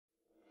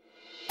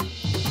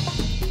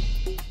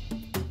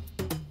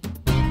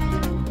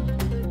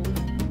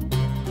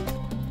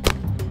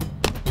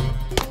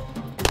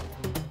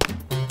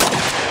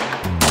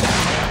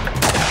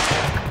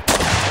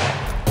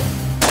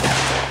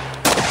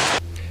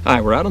Hi,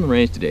 we're out on the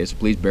range today, so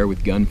please bear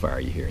with gunfire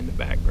you hear in the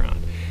background.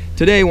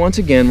 Today, once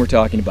again, we're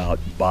talking about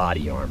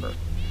body armor.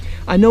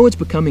 I know it's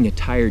becoming a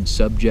tired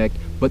subject,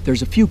 but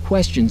there's a few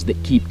questions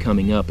that keep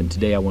coming up, and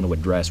today I want to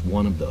address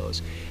one of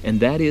those. And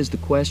that is the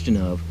question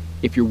of,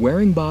 if you're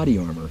wearing body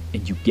armor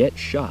and you get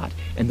shot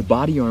and the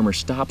body armor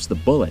stops the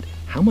bullet,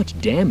 how much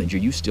damage are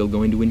you still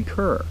going to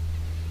incur?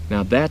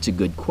 Now that's a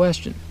good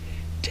question.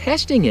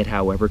 Testing it,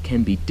 however,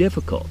 can be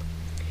difficult.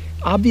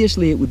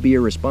 Obviously, it would be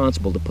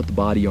irresponsible to put the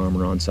body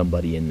armor on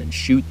somebody and then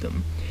shoot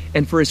them.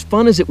 And for as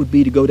fun as it would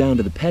be to go down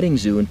to the petting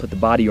zoo and put the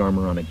body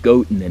armor on a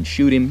goat and then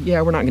shoot him,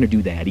 yeah, we're not going to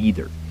do that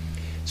either.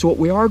 So what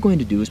we are going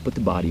to do is put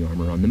the body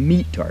armor on the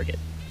meat target.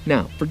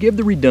 Now, forgive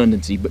the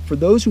redundancy, but for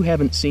those who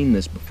haven't seen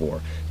this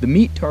before, the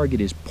meat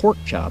target is pork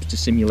chops to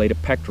simulate a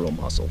pectoral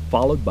muscle,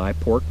 followed by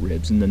pork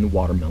ribs and then the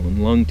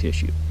watermelon lung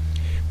tissue.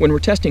 When we're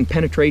testing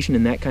penetration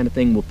and that kind of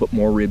thing, we'll put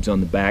more ribs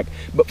on the back,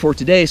 but for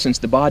today, since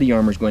the body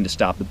armor is going to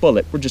stop the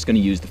bullet, we're just going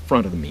to use the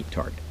front of the meat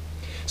target.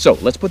 So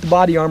let's put the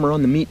body armor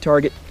on the meat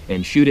target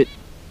and shoot it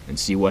and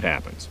see what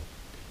happens.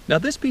 Now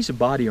this piece of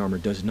body armor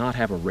does not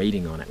have a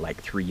rating on it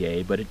like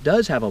 3A, but it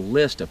does have a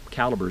list of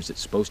calibers it's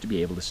supposed to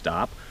be able to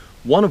stop,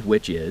 one of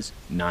which is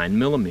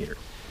 9mm.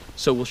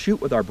 So we'll shoot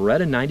with our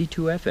Beretta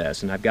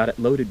 92FS, and I've got it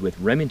loaded with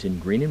Remington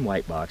green and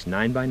white box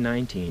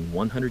 9x19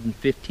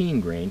 115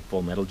 grain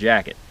full metal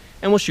jacket.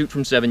 And we'll shoot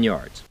from 7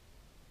 yards.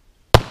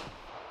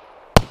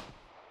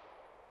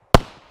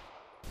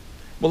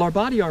 Well, our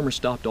body armor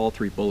stopped all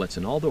 3 bullets,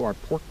 and although our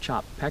pork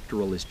chop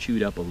pectoral is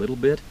chewed up a little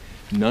bit,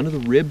 none of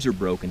the ribs are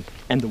broken,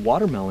 and the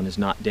watermelon is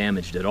not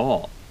damaged at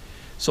all.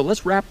 So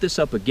let's wrap this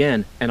up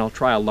again, and I'll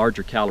try a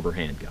larger caliber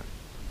handgun.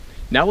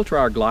 Now we'll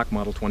try our Glock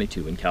Model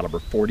 22 in caliber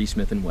 40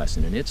 Smith &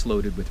 Wesson, and it's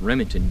loaded with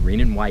Remington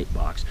green and white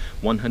box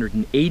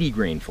 180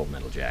 grain full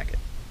metal jacket.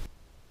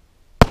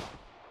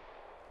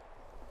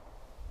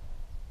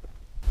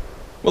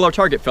 Well, our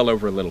target fell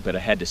over a little bit. I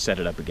had to set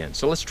it up again.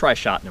 So let's try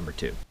shot number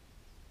 2.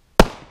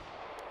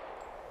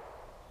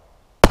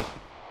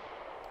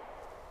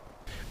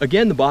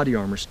 Again, the body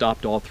armor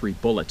stopped all 3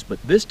 bullets,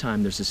 but this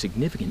time there's a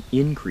significant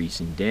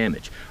increase in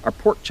damage. Our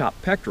pork chop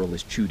pectoral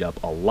is chewed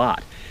up a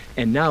lot,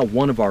 and now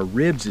one of our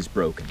ribs is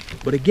broken.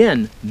 But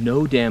again,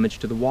 no damage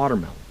to the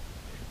watermelon.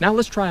 Now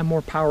let's try a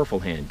more powerful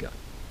handgun.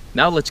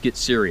 Now let's get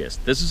serious.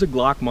 This is a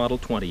Glock Model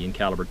 20 in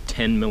caliber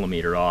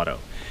 10mm auto,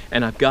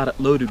 and I've got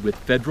it loaded with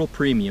Federal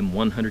Premium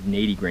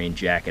 180 grain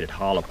jacket at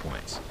hollow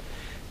points.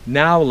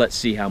 Now let's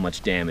see how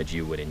much damage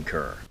you would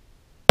incur.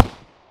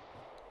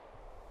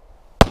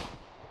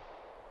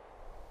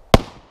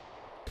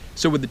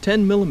 So with the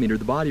 10mm,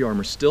 the body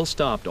armor still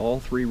stopped all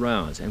 3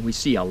 rounds, and we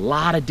see a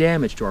lot of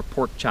damage to our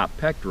pork chop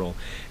pectoral,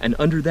 and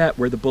under that,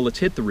 where the bullets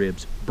hit the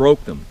ribs,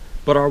 broke them.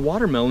 But our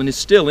watermelon is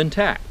still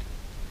intact.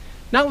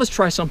 Now let's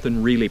try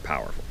something really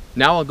powerful.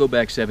 Now I'll go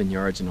back 7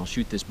 yards and I'll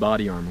shoot this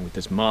body armor with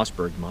this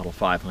Mossberg Model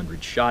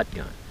 500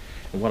 shotgun.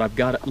 And what I've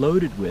got it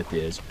loaded with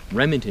is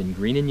Remington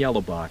green and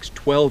yellow box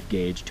 12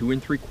 gauge 2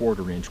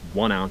 3/4 inch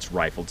 1 ounce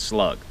rifled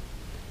slug.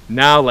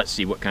 Now let's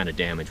see what kind of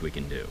damage we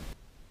can do.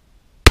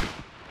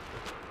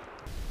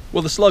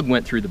 Well, the slug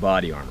went through the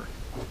body armor,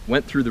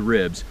 went through the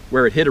ribs,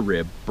 where it hit a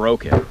rib,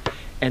 broke it,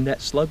 and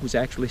that slug was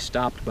actually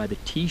stopped by the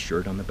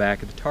T-shirt on the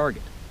back of the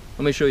target.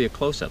 Let me show you a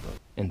close-up of it.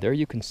 And there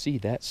you can see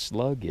that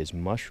slug is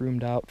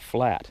mushroomed out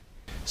flat.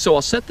 So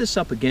I'll set this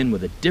up again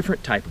with a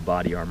different type of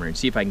body armor and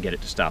see if I can get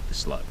it to stop the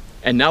slug.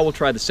 And now we'll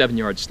try the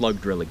 7-yard slug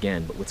drill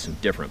again, but with some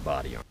different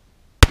body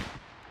armor.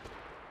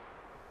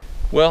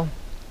 Well,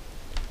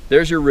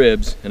 there's your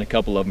ribs, and a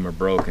couple of them are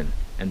broken.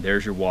 And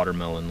there's your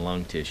watermelon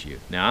lung tissue.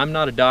 Now, I'm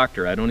not a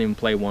doctor, I don't even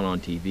play one on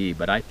TV,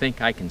 but I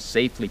think I can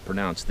safely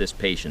pronounce this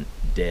patient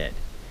dead.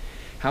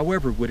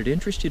 However, would it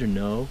interest you to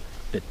know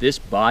that this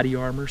body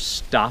armor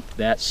stopped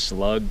that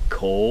slug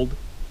cold?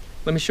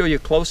 Let me show you a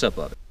close-up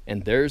of it.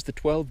 And there's the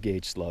 12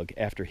 gauge slug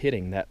after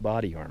hitting that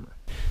body armor.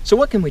 So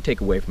what can we take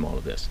away from all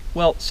of this?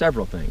 Well,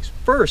 several things.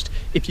 First,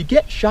 if you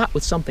get shot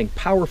with something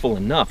powerful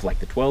enough like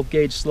the 12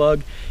 gauge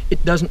slug,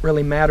 it doesn't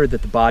really matter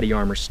that the body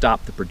armor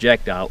stopped the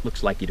projectile. It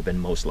looks like you'd have been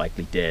most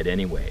likely dead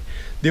anyway.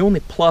 The only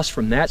plus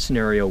from that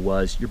scenario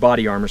was your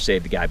body armor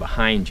saved the guy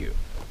behind you.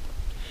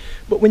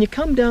 But when you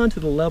come down to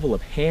the level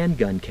of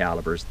handgun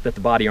calibers that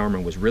the body armor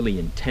was really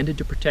intended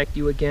to protect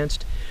you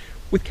against,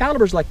 with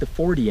calibers like the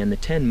 40 and the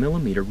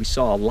 10mm, we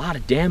saw a lot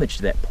of damage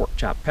to that pork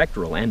chop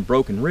pectoral and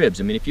broken ribs.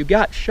 I mean, if you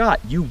got shot,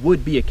 you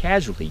would be a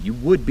casualty. You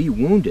would be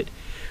wounded.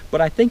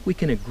 But I think we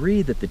can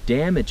agree that the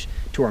damage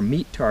to our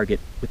meat target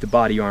with the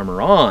body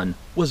armor on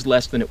was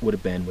less than it would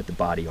have been with the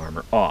body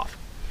armor off.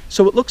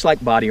 So it looks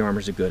like body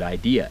armor is a good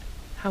idea.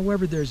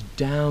 However, there's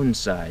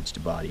downsides to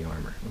body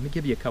armor. Let me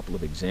give you a couple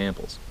of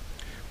examples.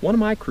 One of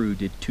my crew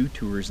did 2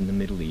 tours in the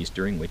Middle East,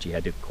 during which he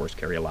had to, of course,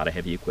 carry a lot of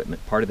heavy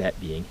equipment, part of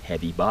that being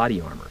heavy body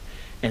armor.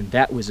 And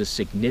that was a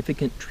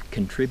significant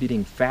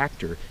contributing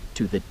factor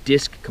to the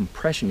disc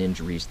compression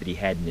injuries that he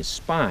had in his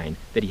spine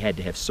that he had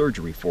to have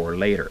surgery for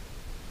later.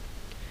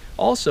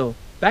 Also,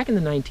 back in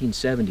the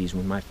 1970s,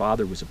 when my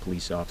father was a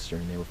police officer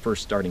and they were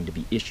first starting to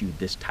be issued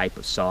this type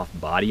of soft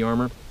body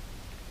armor,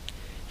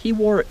 he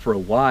wore it for a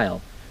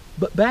while,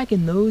 But back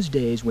in those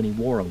days when he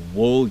wore a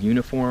wool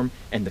uniform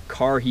and the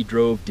car he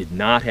drove did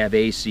not have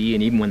AC,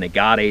 and even when they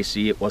got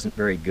AC it wasn't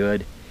very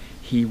good,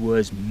 he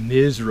was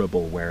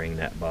miserable wearing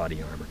that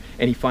body armor,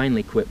 and he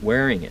finally quit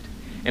wearing it.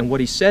 And what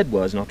he said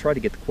was, and I'll try to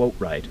get the quote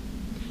right,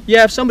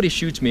 "Yeah, if somebody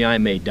shoots me I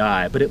may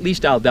die, but at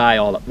least I'll die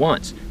all at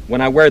once.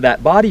 When I wear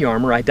that body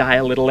armor I die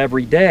a little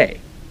every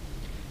day."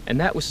 And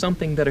that was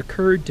something that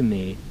occurred to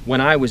me when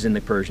I was in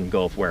the Persian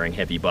Gulf wearing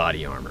heavy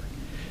body armor.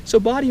 So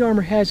body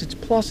armor has its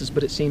pluses,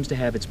 but it seems to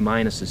have its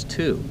minuses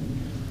too.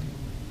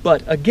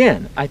 But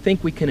again, I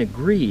think we can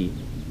agree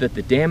that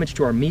the damage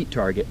to our meat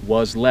target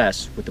was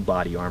less with the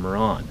body armor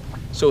on.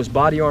 So is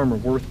body armor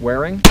worth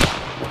wearing?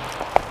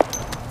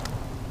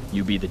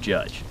 You be the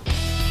judge.